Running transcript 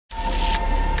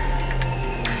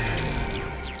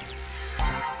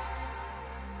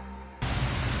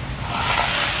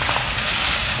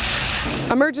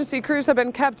Emergency crews have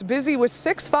been kept busy with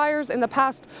 6 fires in the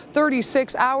past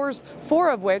 36 hours, 4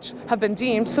 of which have been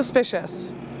deemed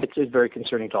suspicious. It's very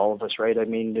concerning to all of us, right? I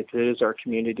mean, it is our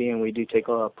community and we do take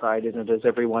a lot of pride in it, as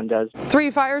everyone does. 3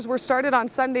 fires were started on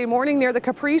Sunday morning near the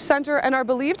Capri Center and are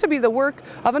believed to be the work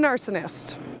of an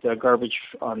arsonist. The garbage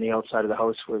on the outside of the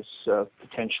house was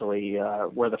potentially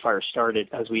where the fire started.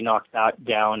 As we knocked that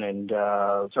down and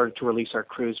started to release our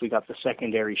crews, we got the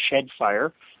secondary shed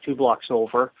fire 2 blocks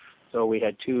over. So we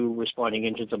had 2 responding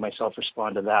engines and myself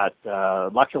respond to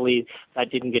that. Luckily, that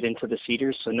didn't get into the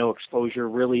cedars, so no exposure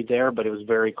really there, but it was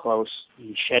very close.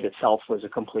 The shed itself was a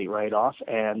complete write-off.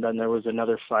 And then there was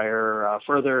another fire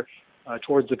further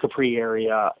towards the Capri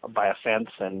area by a fence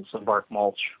and some bark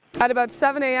mulch. At about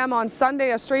 7 a.m. on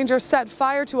Sunday, a stranger set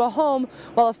fire to a home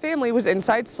while a family was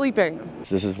inside sleeping.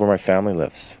 This is where my family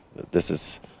lives. This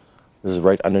is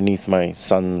right underneath my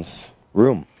son's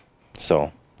room.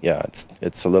 So yeah,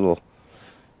 it's a little,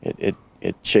 it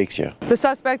shakes you. The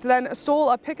suspect then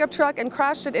stole a pickup truck and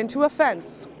crashed it into a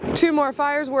fence. 2 more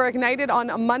fires were ignited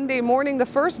on Monday morning, the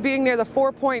first being near the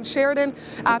 4 Point Sheridan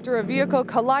after a vehicle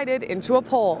collided into a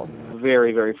pole.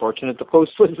 Very, very fortunate the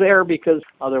post was there, because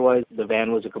otherwise the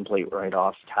van was a complete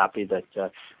write-off. Happy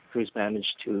that crews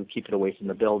managed to keep it away from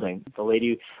the building. The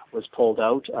lady was pulled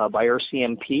out by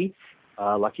RCMP.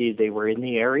 Lucky they were in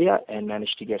the area and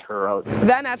managed to get her out.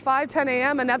 Then at 5:10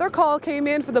 a.m. another call came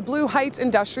in for the Blue Heights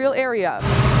industrial area.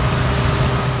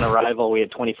 On arrival, we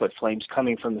had 20-foot flames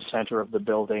coming from the center of the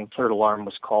building. Third alarm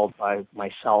was called by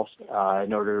myself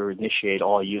in order to initiate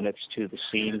all units to the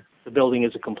scene. The building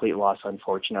is a complete loss,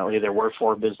 unfortunately. There were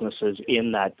 4 businesses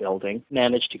in that building.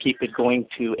 Managed to keep it going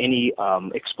to any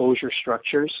exposure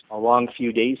structures. A long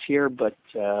few days here, but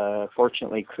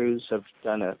fortunately crews have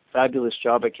done a fabulous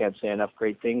job. I can't say enough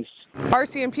great things.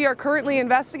 RCMP are currently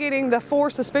investigating the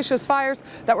 4 suspicious fires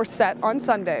that were set on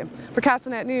Sunday. For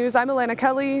Castanet News, I'm Elena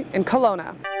Kelly in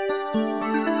Kelowna.